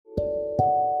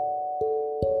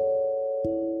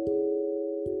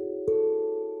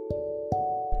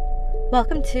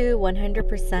Welcome to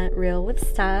 100% Real with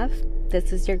Steph.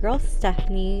 This is your girl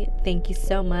Stephanie. Thank you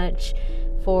so much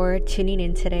for tuning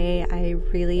in today. I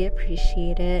really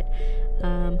appreciate it.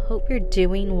 Hope you're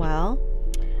doing well.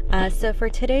 So for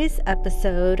today's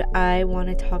episode, I want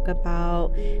to talk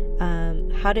about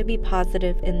how to be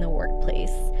positive in the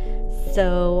workplace.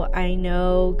 So I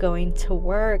know going to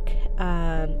work,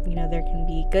 there can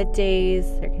be good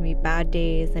days, there can be bad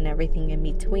days, and everything in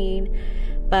between.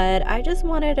 But I just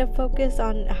wanted to focus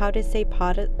on how to stay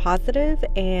positive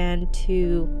and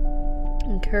to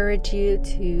encourage you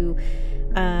to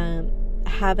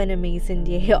have an amazing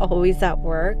day always at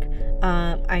work.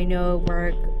 I know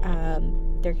work,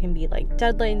 there can be like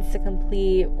deadlines to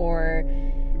complete, or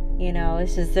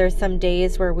it's just there's some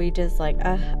days where we just like,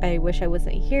 I wish I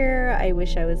wasn't here. I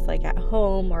wish I was like at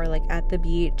home or like at the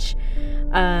beach.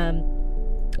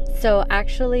 So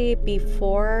actually,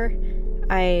 before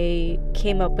I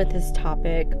came up with this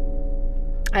topic,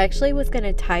 I actually was going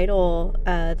to title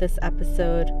this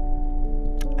episode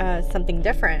something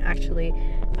different, actually.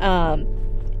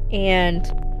 And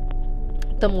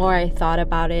the more I thought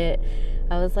about it,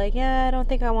 I was like, I don't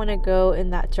think I want to go in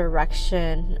that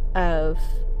direction of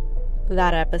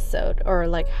that episode, or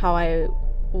like how I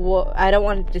don't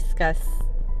want to discuss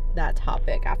that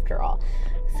topic after all.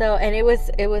 So, and it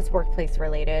was workplace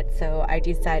related. So I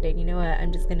decided, you know what,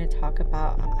 I'm just going to talk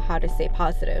about how to stay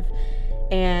positive.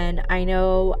 And I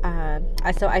know,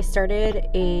 so I started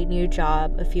a new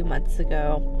job a few months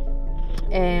ago,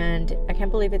 and I can't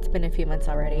believe it's been a few months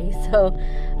already. So,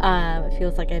 it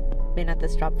feels like I've been at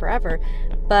this job forever.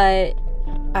 But,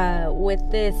 with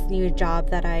this new job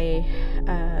that I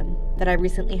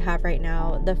recently have right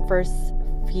now, the first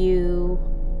few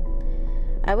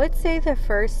weeks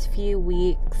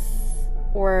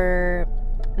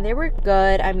they were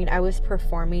good. I mean, I was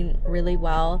performing really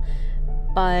well,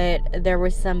 but there were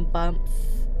some bumps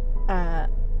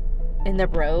in the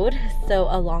road, so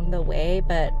along the way.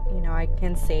 But I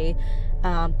can say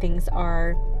things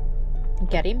are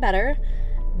getting better.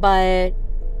 But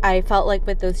I felt like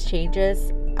with those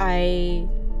changes, I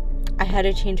had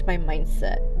to change my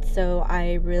mindset. So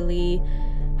I really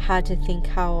had to think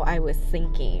how I was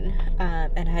thinking,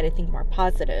 and I had to think more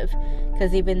positive,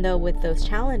 because even though with those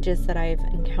challenges that I've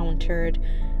encountered,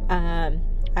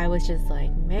 I was just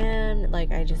like, man,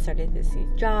 like I just started this new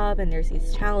job and there's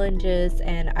these challenges,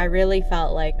 and I really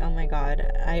felt like, oh my God,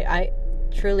 I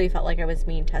truly felt like I was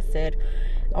being tested,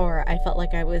 or I felt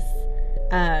like I was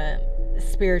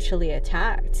spiritually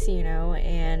attacked,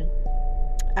 and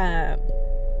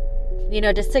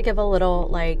just to give a little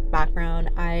like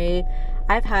background,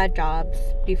 I've had jobs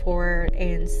before,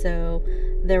 and so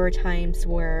there were times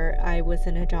where I was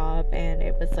in a job and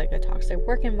it was like a toxic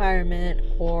work environment,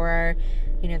 or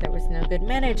there was no good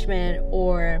management,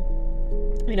 or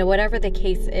whatever the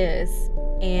case is.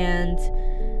 And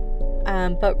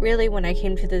but really, when I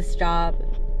came to this job,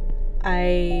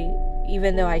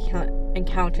 even though I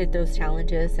encountered those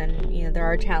challenges, and there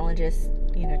are challenges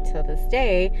to this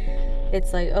day,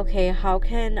 it's like, okay, how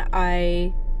can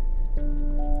I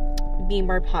be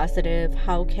more positive?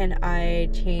 How can I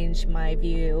change my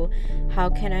view? How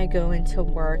can I go into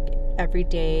work every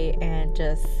day and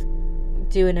just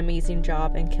do an amazing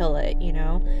job and kill it,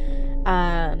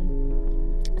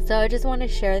 So I just want to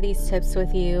share these tips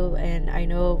with you. And I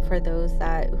know for those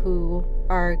who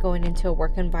are going into a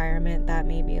work environment that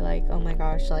may be like, oh my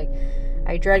gosh, like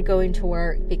I dread going to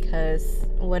work, because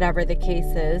whatever the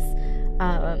case is,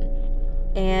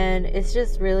 and it's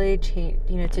just really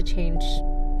to change,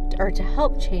 or to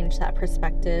help change that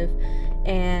perspective,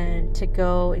 and to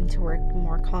go into work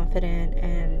more confident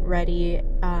and ready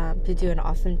to do an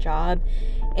awesome job.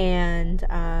 And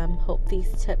hope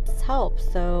these tips help.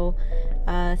 So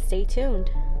stay tuned.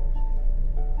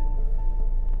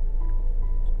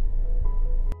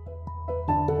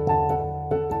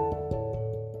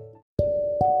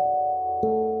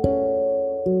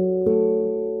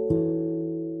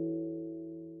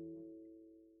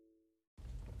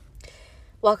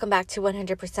 Welcome back to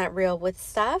 100% Real with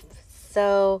Steph.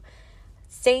 So,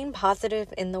 staying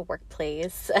positive in the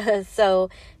workplace. So,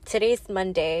 today's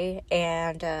Monday,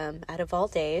 and out of all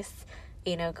days,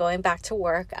 going back to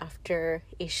work after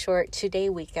a short 2-day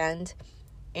weekend.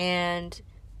 And,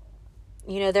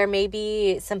 there may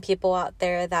be some people out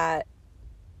there that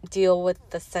deal with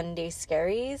the Sunday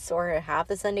scaries, or have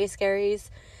the Sunday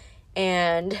scaries,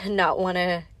 and not want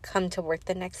to come to work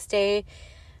the next day.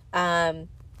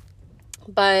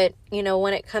 But,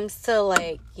 when it comes to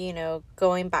like,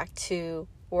 going back to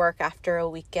work after a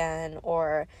weekend,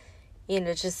 or,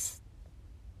 just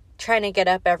trying to get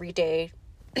up every day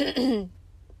and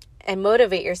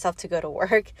motivate yourself to go to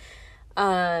work,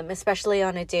 especially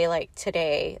on a day like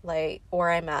today, like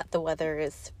where I'm at, the weather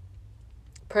is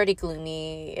pretty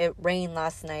gloomy. It rained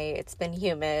last night. It's been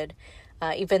humid,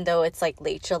 even though it's like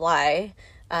late July.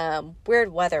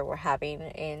 Weird weather we're having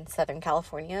in Southern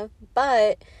California.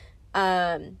 But,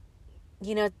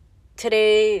 you know,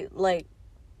 today, like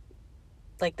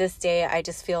this day, I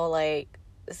just feel like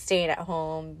staying at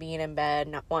home, being in bed,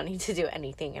 not wanting to do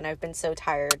anything. And I've been so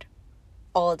tired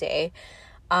all day,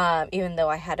 even though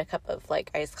I had a cup of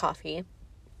like iced coffee.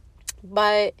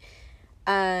 But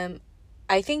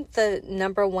I think the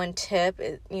number one tip,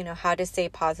 how to stay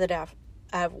positive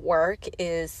at work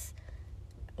is,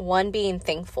 one, being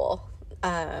thankful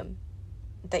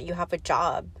that you have a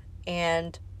job.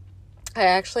 And I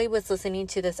actually was listening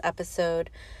to this episode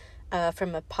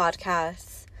from a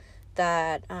podcast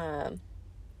that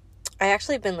I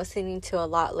actually been listening to a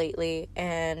lot lately,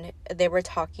 and they were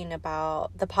talking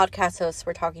about, the podcast hosts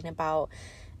were talking about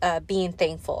being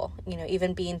thankful,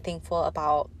 even being thankful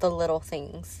about the little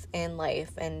things in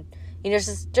life, and,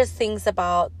 just things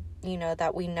about,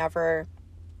 that we never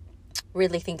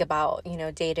really think about,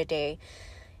 day to day.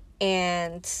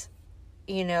 And,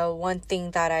 one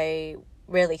thing that I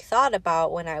really thought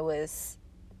about when I was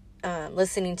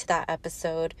listening to that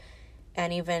episode,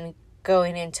 and even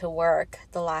going into work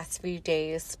the last few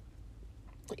days,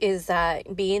 is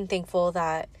that being thankful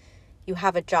that you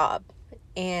have a job.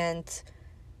 And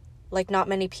like, not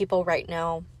many people right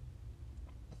now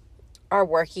are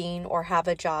working or have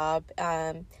a job,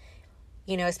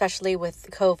 especially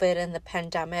with COVID and the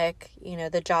pandemic.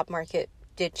 The job market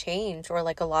did change, or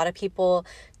like a lot of people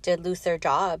did lose their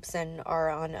jobs and are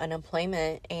on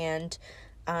unemployment, and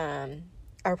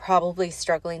are probably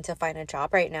struggling to find a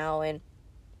job right now. And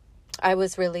I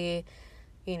was really,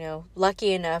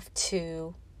 lucky enough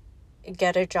to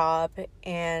get a job,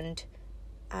 and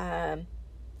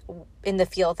in the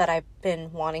field that I've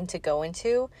been wanting to go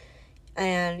into.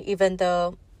 And even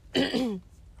though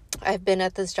I've been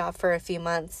at this job for a few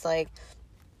months, like,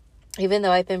 even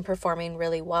though I've been performing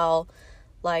really well,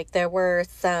 like, there were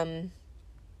some,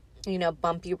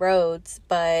 bumpy roads,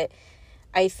 but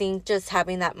I think just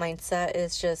having that mindset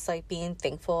is just like being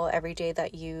thankful every day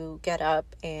that you get up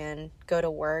and go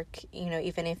to work,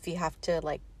 even if you have to,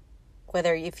 like,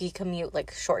 whether if you commute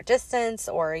like short distance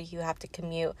or you have to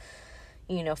commute,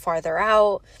 farther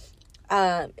out,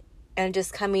 and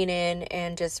just coming in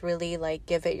and just really like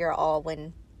give it your all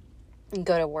when you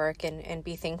go to work, and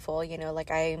be thankful,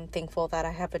 like, I am thankful that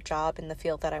I have a job in the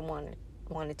field that I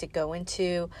wanted to go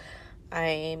into.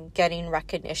 I'm getting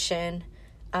recognition,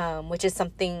 which is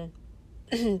something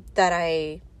that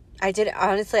I did.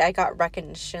 Honestly, I got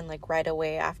recognition like right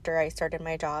away after I started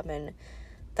my job, and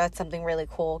that's something really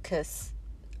cool, because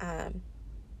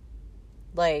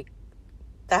like,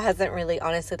 that hasn't really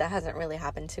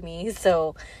happened to me.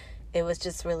 So it was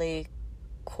just really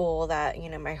cool that,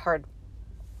 my hard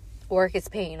work is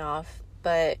paying off.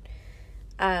 But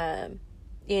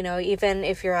even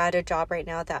if you're at a job right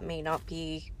now that may not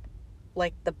be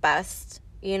like the best,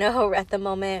 at the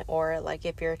moment, or like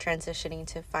if you're transitioning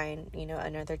to find,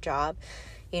 another job,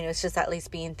 it's just at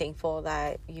least being thankful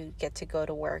that you get to go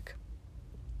to work,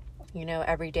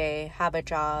 every day, have a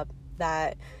job,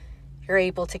 that you're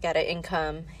able to get an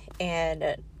income.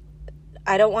 And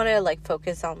I don't want to like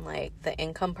focus on like the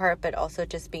income part, but also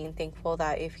just being thankful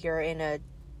that if you're in a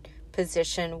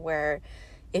position where,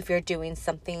 if you're doing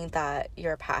something that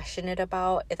you're passionate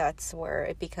about, that's where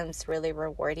it becomes really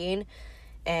rewarding.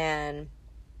 And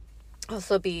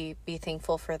also be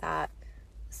thankful for that.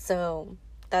 So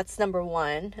that's number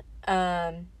one.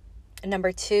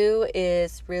 Number two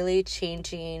is really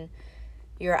changing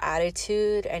your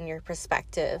attitude and your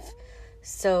perspective.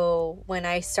 So when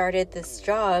I started this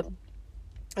job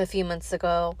a few months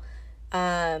ago,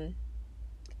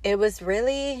 it was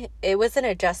an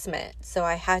adjustment. So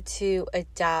I had to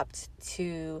adapt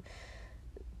to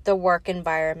the work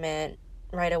environment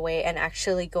right away, and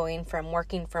actually going from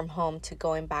working from home to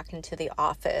going back into the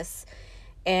office.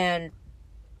 And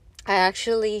I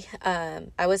actually,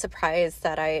 I was surprised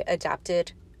that I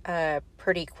adapted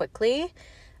pretty quickly,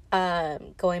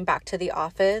 going back to the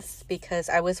office, because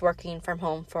I was working from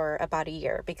home for about a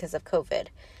year because of COVID.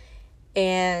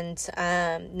 And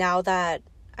now that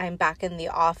I'm back in the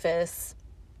office,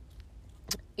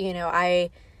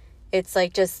 it's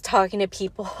like just talking to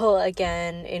people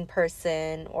again in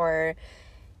person, or,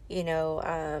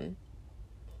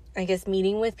 I guess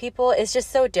meeting with people. It's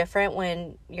just so different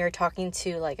when you're talking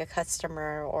to like a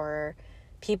customer or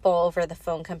people over the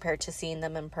phone compared to seeing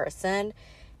them in person,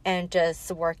 and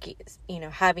just working,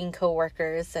 having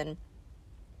coworkers and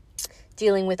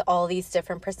dealing with all these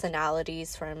different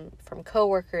personalities from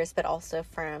coworkers, but also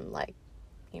from like,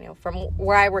 from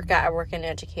where I work in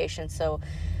education. So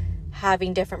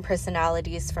having different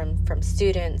personalities from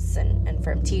students and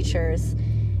from teachers,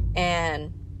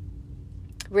 and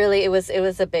really it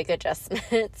was a big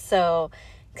adjustment. So,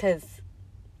 because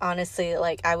honestly,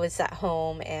 like, I was at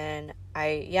home and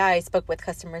I spoke with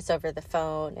customers over the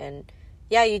phone, and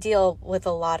you deal with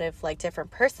a lot of like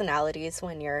different personalities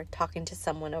when you're talking to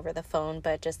someone over the phone,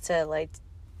 but just to like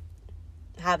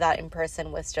have that in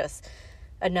person was just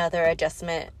another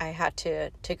adjustment I had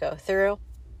to go through.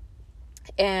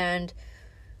 And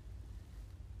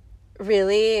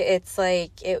really, it's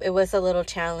like it was a little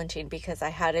challenging because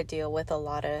I had to deal with a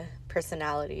lot of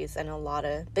personalities and a lot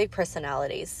of big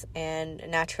personalities, and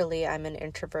naturally I'm an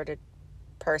introverted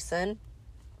person.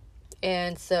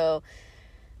 And so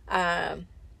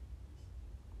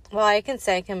well, I can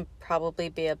say I can probably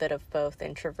be a bit of both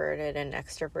introverted and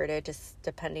extroverted, just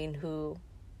depending who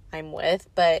I'm with.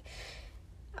 But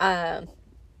there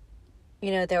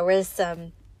was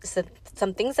some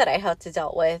things that I had to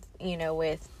deal with,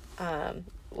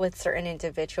 with certain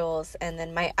individuals. And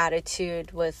then my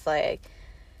attitude was like,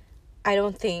 I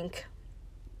don't think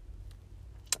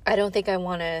I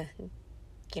want to,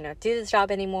 do this job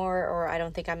anymore, or I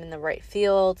don't think I'm in the right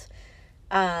field.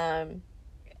 But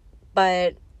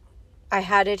I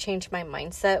had to change my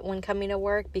mindset when coming to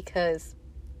work, because,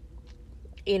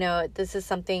 this is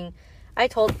something I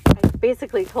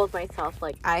basically told myself,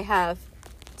 like, I have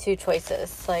two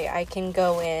choices. Like, I can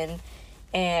go in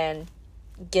and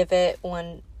give it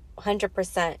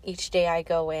 100% each day I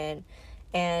go in,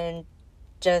 and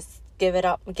just give it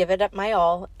up my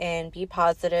all and be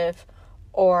positive,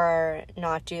 or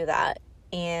not do that.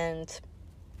 And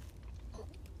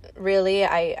really,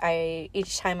 I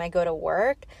each time I go to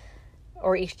work,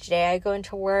 or each day I go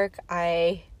into work,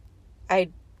 I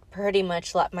pretty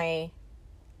much let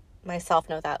myself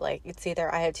know that, like, it's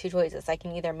either I have two choices. I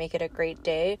can either make it a great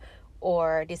day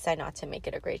or decide not to make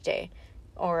it a great day,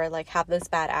 or like have this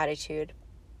bad attitude.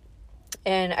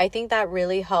 And I think that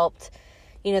really helped.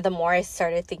 The more I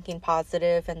started thinking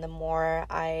positive and the more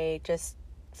I just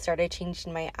started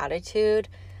changing my attitude,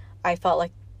 I felt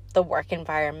like the work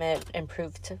environment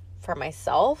improved for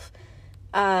myself.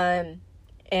 And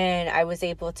I was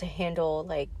able to handle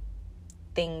like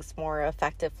things more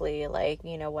effectively, like,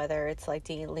 whether it's like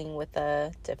dealing with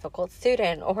a difficult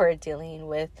student or dealing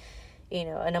with,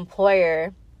 an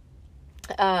employer.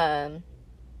 I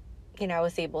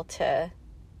was able to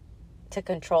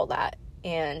control that.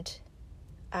 And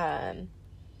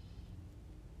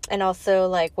also,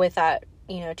 like, with that,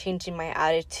 changing my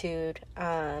attitude,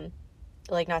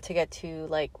 like, not to get too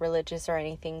like religious or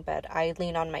anything, but I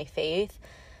lean on my faith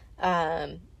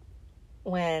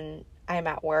when I'm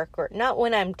at work, or not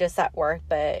when I'm just at work,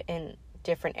 but in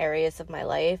different areas of my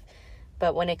life.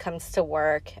 But when it comes to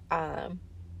work,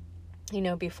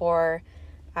 before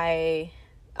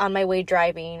on my way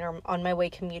driving or on my way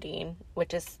commuting,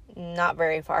 which is not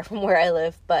very far from where I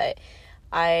live, but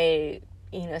I,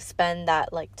 spend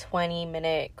that like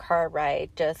 20-minute car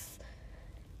ride, just,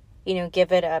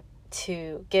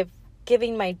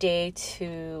 giving my day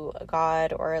to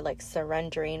God, or like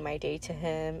surrendering my day to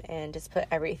Him, and just put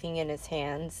everything in His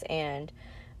hands. And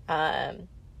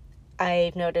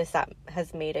I've noticed that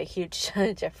has made a huge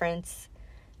difference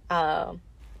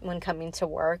when coming to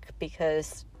work,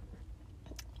 because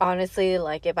honestly,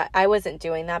 like, if I wasn't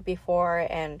doing that before,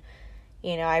 and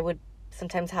I would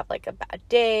sometimes have like a bad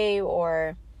day,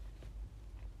 or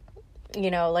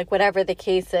like whatever the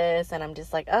case is, and I'm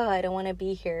just like, oh, I don't want to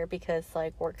be here because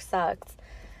like work sucks.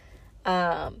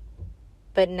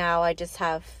 But now I just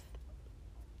have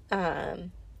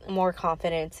more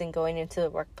confidence in going into the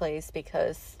workplace,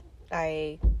 because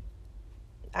I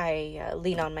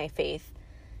lean on my faith.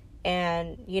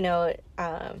 And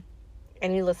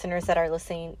any listeners that are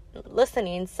listening,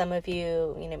 some of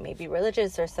you, may be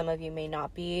religious, or some of you may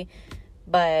not be,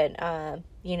 but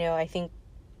I think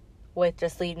with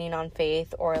just leaning on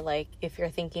faith, or like if you're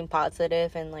thinking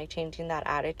positive and like changing that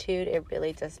attitude, it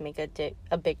really does make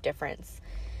a big difference.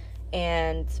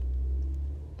 And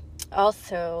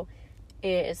also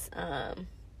is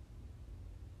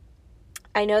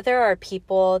I know there are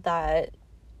people that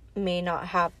may not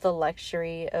have the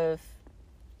luxury of,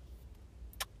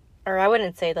 or I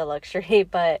wouldn't say the luxury,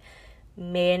 but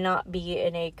may not be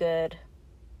in a good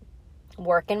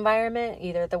work environment.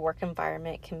 Either the work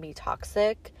environment can be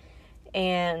toxic,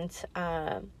 and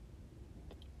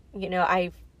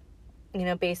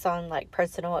based on like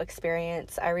personal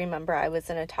experience, I remember I was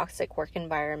in a toxic work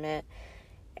environment,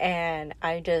 and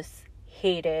I just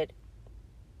hated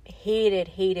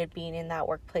hated being in that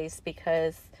workplace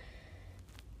because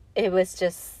it was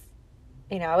just,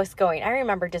 I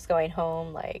remember just going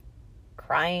home, like,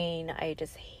 crying. I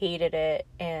just hated it,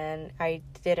 and I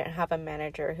didn't have a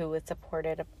manager who was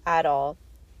supportive at all.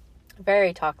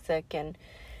 Very toxic, and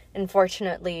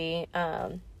unfortunately,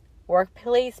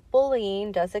 workplace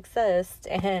bullying does exist,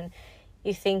 and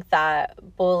you think that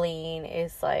bullying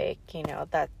is like,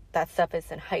 that stuff is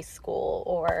in high school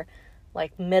or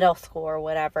like middle school or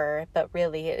whatever, but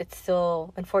really it's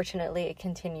still, unfortunately, it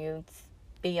continues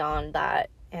beyond that,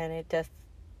 and it does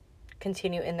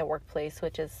continue in the workplace,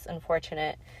 which is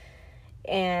unfortunate.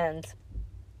 And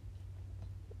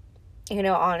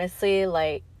honestly,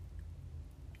 like,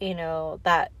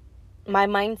 that my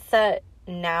mindset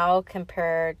now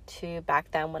compared to back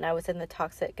then when I was in the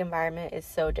toxic environment is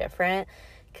so different,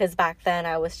 because back then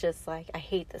I was just like, I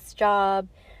hate this job,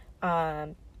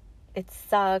 it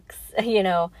sucks,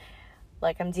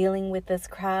 like I'm dealing with this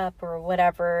crap or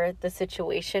whatever the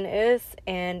situation is.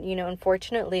 And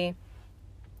unfortunately,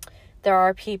 there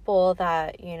are people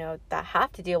that that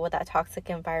have to deal with that toxic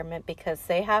environment because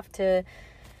they have to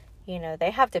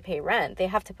pay rent. They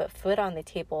have to put food on the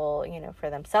table, for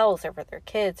themselves or for their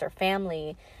kids or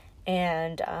family.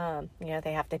 And,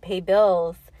 they have to pay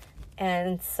bills.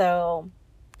 And so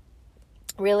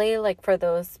really, like, for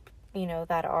those,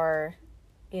 that are,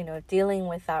 dealing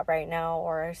with that right now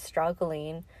or are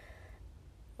struggling,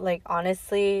 like,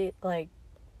 honestly, like,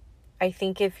 I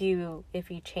think if you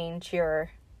change you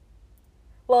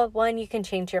can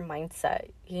change your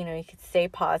mindset. You could stay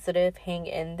positive, hang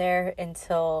in there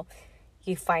until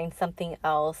you find something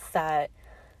else that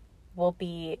will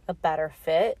be a better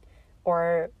fit,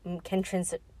 or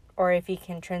if you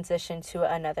can transition to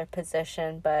another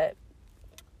position. But,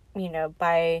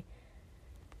 by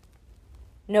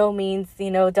no means,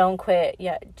 don't quit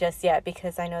just yet,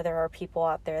 because I know there are people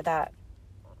out there that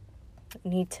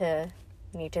need to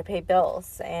pay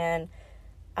bills. And,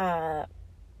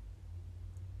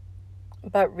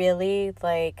 but really,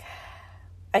 like,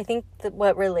 I think that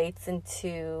what relates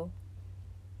into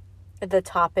the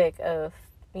topic of,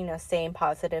 staying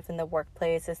positive in the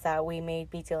workplace is that we may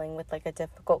be dealing with, like, a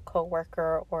difficult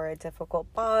coworker or a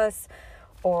difficult boss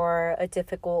or a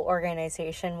difficult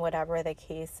organization, whatever the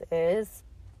case is.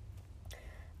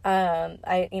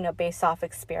 Based off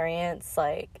experience,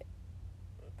 like,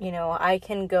 I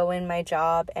can go in my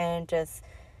job and just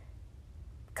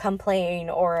complain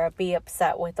or be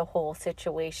upset with the whole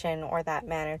situation or that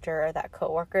manager or that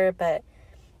coworker, but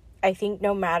I think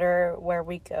no matter where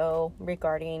we go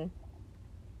regarding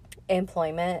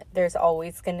employment, there's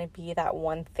always going to be that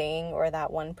one thing or that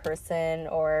one person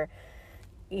or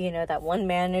that one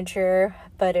manager.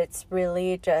 But it's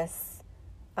really just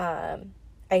I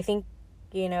think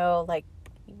like,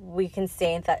 we can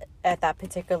stay at that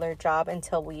particular job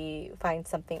until we find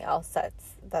something else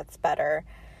that's better.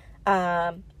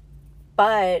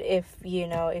 But if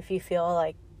you feel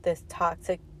like this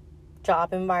toxic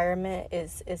job environment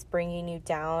is bringing you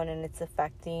down and it's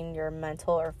affecting your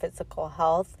mental or physical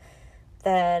health,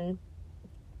 then,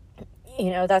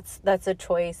 that's a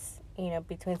choice,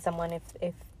 between someone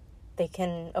if they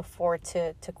can afford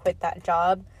to quit that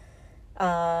job.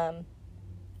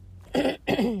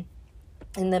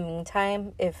 In the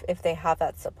meantime, if they have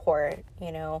that support,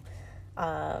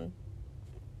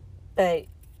 but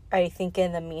I think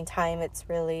in the meantime, it's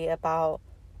really about,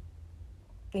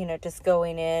 just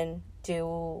going in, do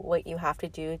what you have to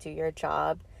do your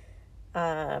job.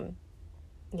 Don't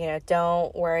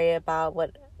worry about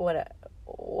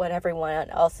what everyone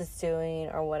else is doing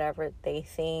or whatever they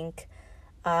think.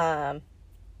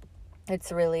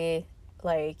 It's really,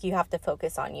 like, you have to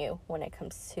focus on you when it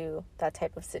comes to that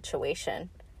type of situation.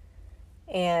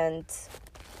 And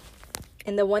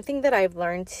the one thing that I've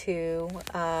learned too,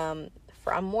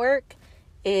 from work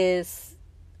is,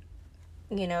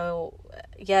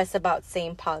 yes, about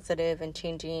staying positive and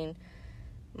changing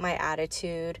my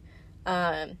attitude.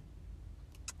 And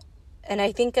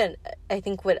I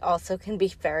think what also can be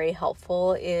very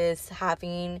helpful is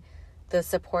having the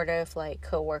supportive, like,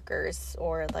 coworkers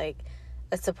or, like,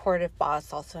 a supportive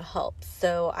boss also helps.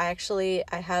 So I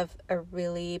have a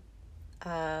really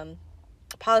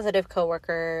positive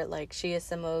coworker. Like, she is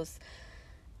the most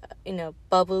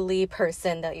bubbly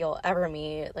person that you'll ever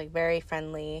meet, like, very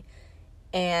friendly.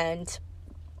 And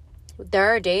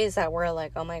there are days that we're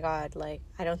like, oh my God, like,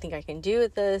 I don't think I can do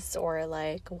this, or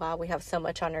like, wow, we have so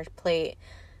much on our plate.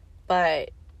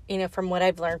 But from what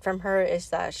I've learned from her is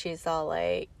that she's all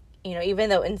like, even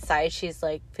though inside she's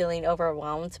like feeling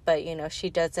overwhelmed, but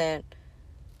she doesn't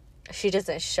she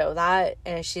doesn't show that,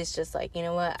 and she's just like, you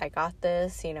know what, I got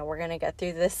this, you know, we're gonna get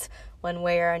through this one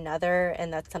way or another.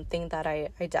 And that's something that I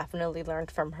definitely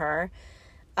learned from her,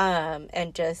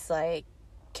 and just like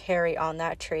carry on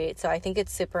that trait. So I think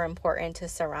it's super important to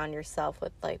surround yourself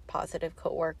with like positive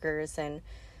coworkers, and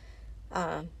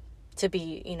to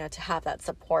be, you know, to have that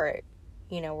support,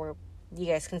 you know, where you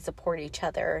guys can support each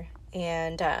other.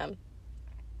 And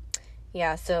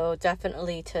yeah, so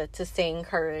definitely to stay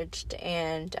encouraged.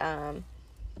 And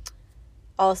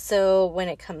also when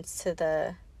it comes to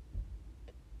the,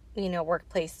 you know,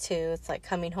 workplace too, it's like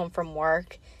coming home from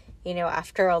work, you know,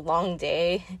 after a long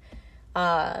day.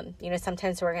 You know,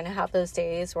 sometimes we're going to have those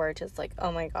days where it's just like,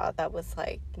 oh my God, that was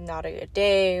like not a good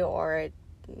day, or,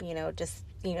 you know, just,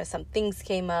 you know, some things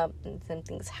came up and some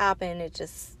things happened. It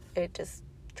just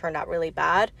turned out really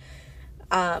bad.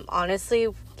 Honestly,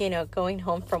 you know, going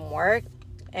home from work,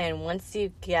 and once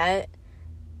you get,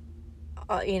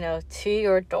 you know, to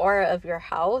your door of your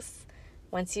house,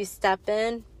 once you step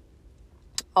in,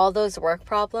 all those work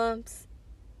problems,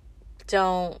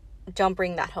 don't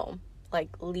bring that home. Like,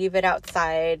 leave it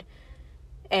outside.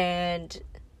 And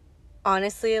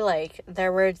honestly, like,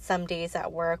 there were some days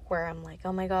at work where I'm like,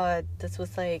 oh my God, this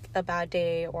was like a bad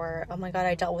day, or oh my God,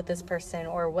 I dealt with this person,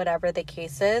 or whatever the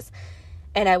case is.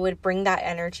 And I would bring that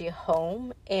energy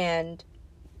home, and,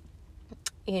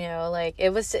 you know, like,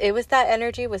 it was that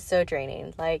energy was so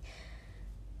draining. Like,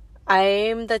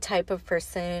 I'm the type of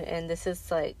person, and this is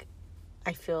like,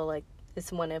 I feel like is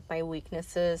one of my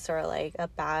weaknesses, or like a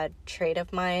bad trait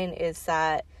of mine, is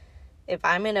that if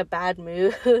I'm in a bad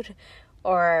mood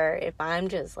or if I'm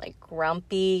just like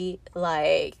grumpy,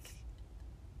 like,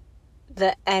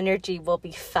 the energy will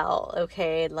be felt.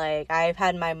 Okay, like, I've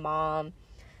had my mom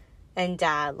and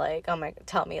dad like,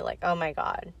 tell me like, oh my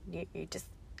God, you just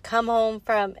come home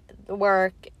from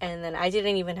work, and then I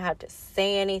didn't even have to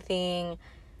say anything,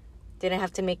 didn't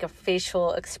have to make a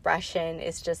facial expression.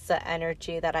 It's just the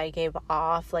energy that I gave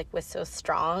off, like, was so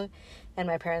strong. And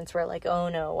my parents were like, oh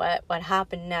no, what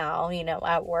happened now, you know,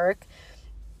 at work.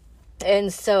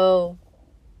 And so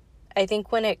I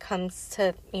think when it comes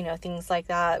to, you know, things like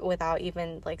that, without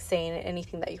even like saying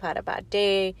anything that you had a bad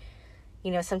day, you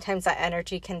know, sometimes that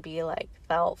energy can be like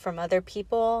felt from other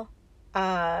people.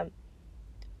 But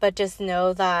just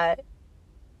know that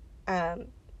I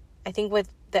think with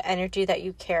the energy that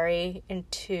you carry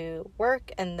into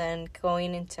work and then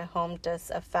going into home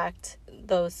does affect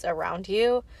those around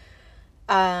you.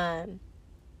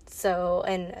 So,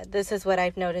 and this is what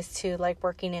I've noticed too, like,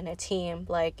 working in a team,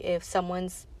 like, if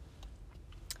someone's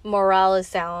morale is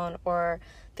down, or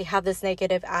they have this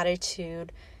negative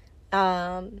attitude,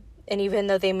 and even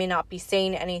though they may not be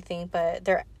saying anything, but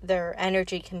their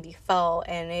energy can be felt,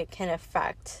 and it can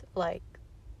affect like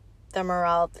the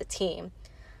morale of the team.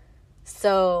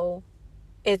 So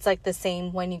it's like the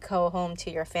same when you go home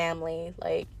to your family,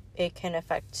 like, it can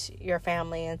affect your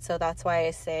family. And so that's why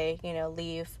I say, you know,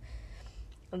 leave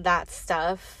that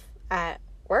stuff at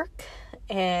work,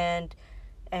 and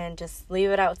just leave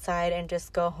it outside, and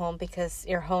just go home, because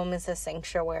your home is a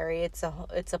sanctuary. It's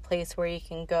a place where you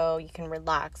can go, you can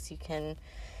relax, you can,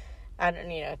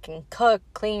 can cook,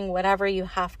 clean, whatever you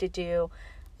have to do.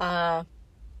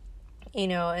 You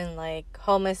know, and like,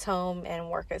 home is home and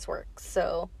work is work.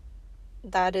 So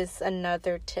that is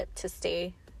another tip to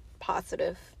stay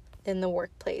positive in the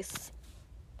workplace.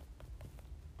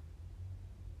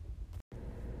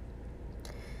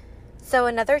 So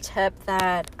another tip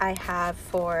that I have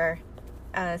for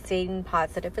staying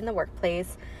positive in the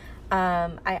workplace,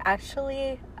 I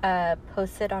actually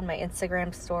posted on my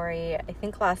Instagram story, I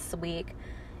think last week,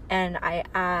 and I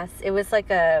asked, it was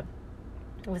a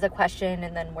question,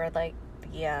 and then where like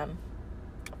the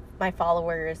my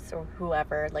followers or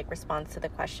whoever like responds to the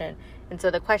question. And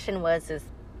so the question is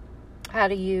how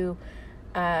do you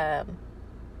stay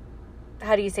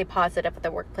positive at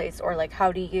the workplace, or like,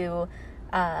 how do you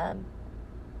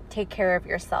take care of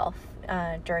yourself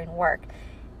during work?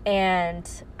 And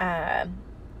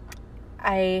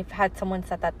I've had someone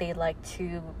said that they like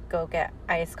to go get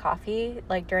iced coffee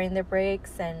like during their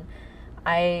breaks, and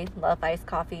I love iced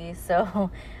coffee. So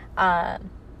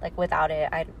like, without it,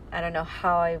 I don't know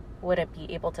how I wouldn't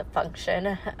be able to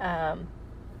function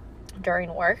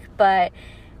during work. But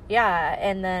yeah,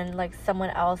 and then like someone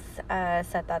else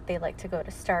said that they like to go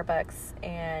to Starbucks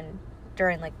and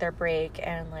during like their break,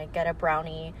 and like get a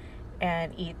brownie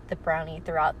and eat the brownie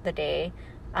throughout the day.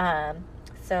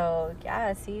 So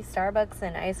yeah, see, Starbucks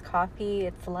and iced coffee,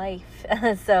 it's life.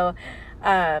 So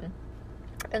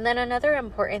and then another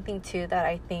important thing too that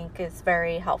I think is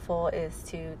very helpful is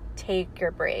to take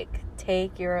your break.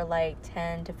 Take your like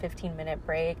 10 to 15 minute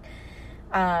break.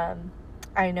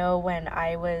 I know when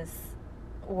I was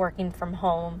working from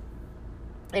home,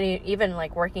 and even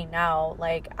like working now,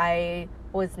 like I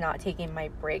was not taking my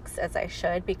breaks as I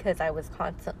should because I was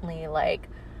constantly like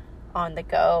on the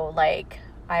go. Like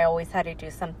I always had to do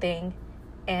something.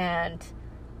 And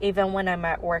even when I'm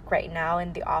at work right now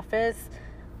in the office,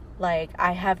 like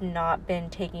I have not been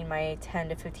taking my 10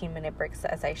 to 15 minute breaks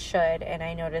as I should. And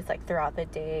I notice like throughout the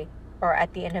day or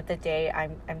at the end of the day,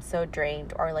 I'm so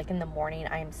drained, or like in the morning,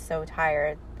 I'm so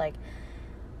tired. Like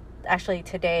actually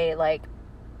today, like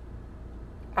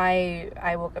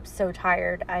I woke up so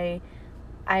tired. I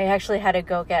actually had to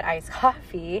go get iced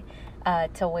coffee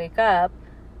to wake up.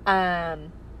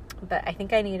 But I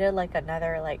think I needed like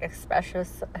another like espresso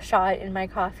shot in my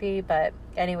coffee. But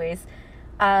anyways,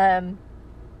 I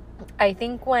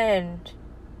think when,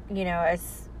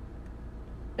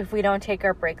 if we don't take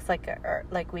our breaks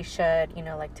like we should,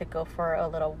 like to go for a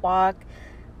little walk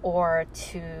or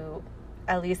to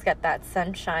at least get that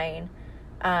sunshine,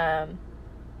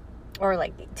 or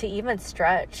like to even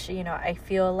stretch, I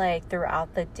feel like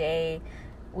throughout the day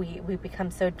we become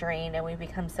so drained and we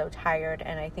become so tired,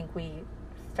 and I think we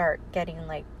start getting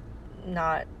like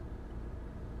not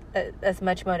as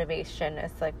much motivation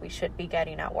as like we should be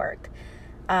getting at work.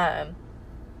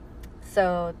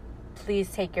 So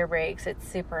please take your breaks. It's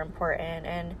super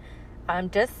important.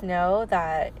 And just know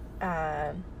that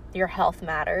your health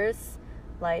matters,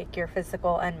 like your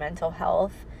physical and mental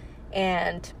health.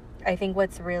 And I think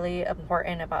what's really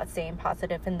important about staying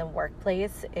positive in the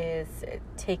workplace is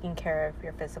taking care of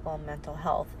your physical and mental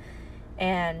health.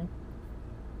 And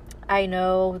I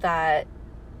know that,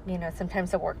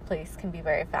 sometimes the workplace can be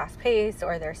very fast-paced,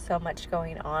 or there's so much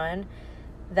going on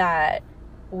that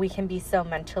we can be so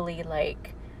mentally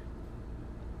like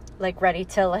ready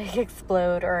to like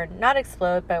explode, or not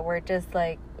explode, but we're just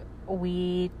like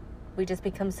we just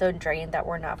become so drained that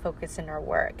we're not focused in our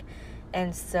work.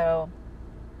 And so,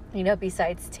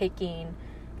 besides taking,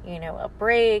 a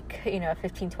break, a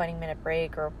 15-20 minute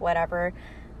break or whatever,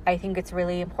 I think it's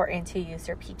really important to use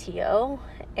your PTO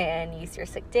and use your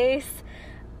sick days.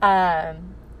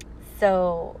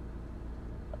 So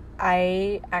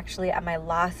I actually, at my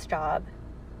last job,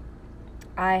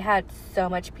 I had so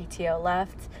much PTO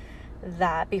left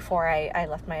that before I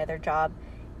left my other job,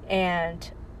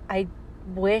 and I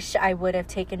wish I would have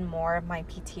taken more of my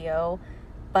PTO,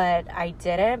 but I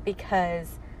didn't,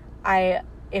 because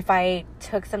if I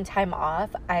took some time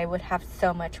off, I would have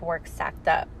so much work stacked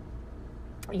up,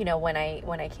 when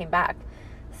I came back.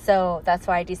 So that's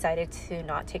why I decided to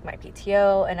not take my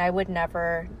PTO, and I would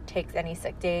never take any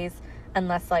sick days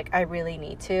unless like I really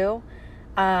need to.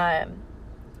 And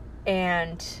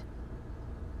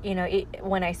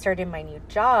when I started my new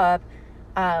job,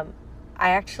 I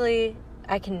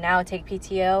can now take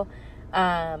PTO.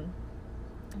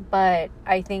 But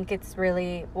I think it's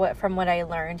really from what I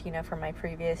learned, from my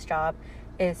previous job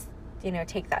is,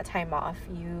 take that time off.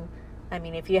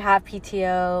 If you have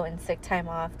PTO and sick time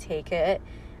off, take it,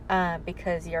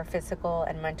 because your physical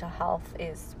and mental health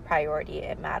is priority.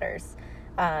 It matters.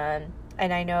 And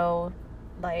I know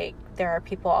like there are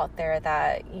people out there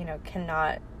that,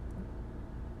 cannot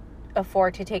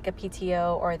afford to take a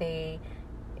PTO, or they,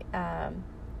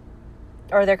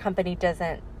 or their company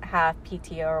doesn't have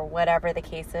PTO, or whatever the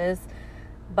case is.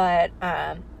 But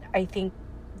I think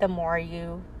the more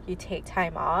you take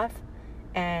time off,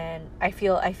 and I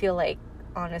feel like,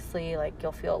 honestly, like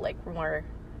you'll feel like more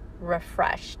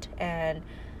refreshed, and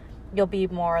you'll be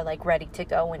more like ready to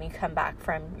go when you come back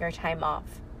from your time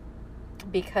off.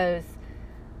 Because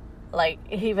like,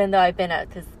 even though I've been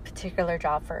at this particular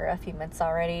job for a few months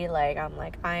already, like I'm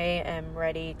like, I am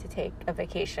ready to take a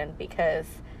vacation, because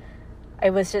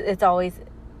it's always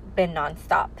been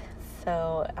nonstop.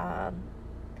 So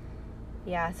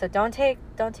so don't take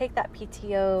that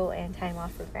PTO and time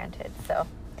off for granted. So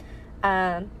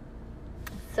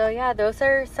those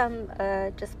are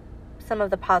just some of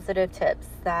the positive tips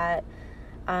that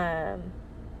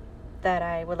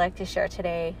I would like to share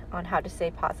today on how to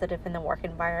stay positive in the work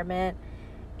environment.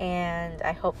 And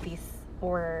I hope these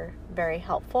were very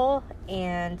helpful,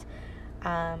 and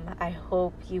I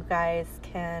hope you guys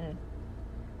can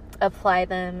apply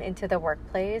them into the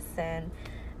workplace. And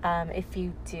if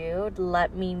you do,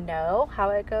 let me know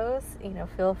how it goes.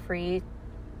 Feel free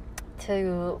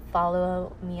to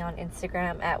follow me on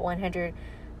Instagram at 100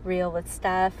 Real with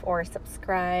Steph, or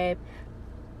subscribe.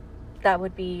 That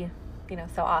would be,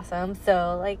 so awesome.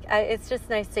 So like, it's just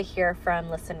nice to hear from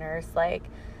listeners, like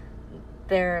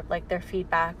their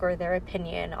feedback or their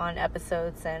opinion on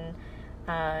episodes. And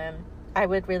I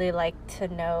would really like to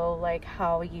know like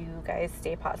how you guys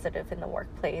stay positive in the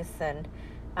workplace, and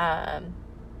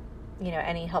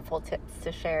any helpful tips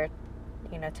to share,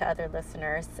 to other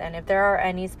listeners. And if there are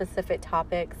any specific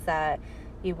topics that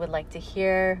you would like to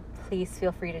hear, please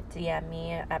feel free to DM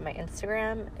me at my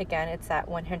Instagram. Again, it's at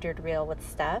 100 Real with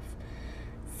Steph.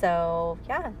 So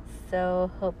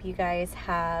hope you guys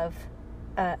have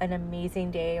an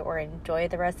amazing day, or enjoy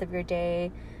the rest of your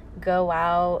day. Go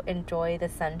out, enjoy the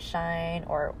sunshine,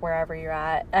 or wherever you're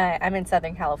at. I'm in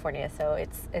Southern California, so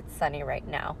it's sunny right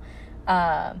now.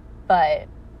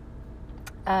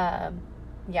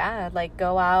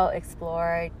 Go out,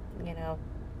 explore,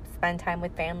 spend time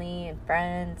with family and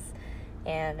friends,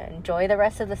 and enjoy the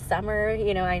rest of the summer.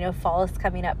 I know fall is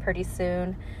coming up pretty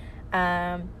soon.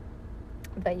 Let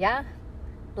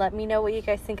me know what you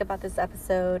guys think about this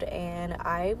episode, and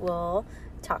I will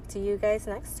talk to you guys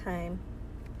next time.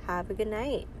 Have a good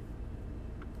night.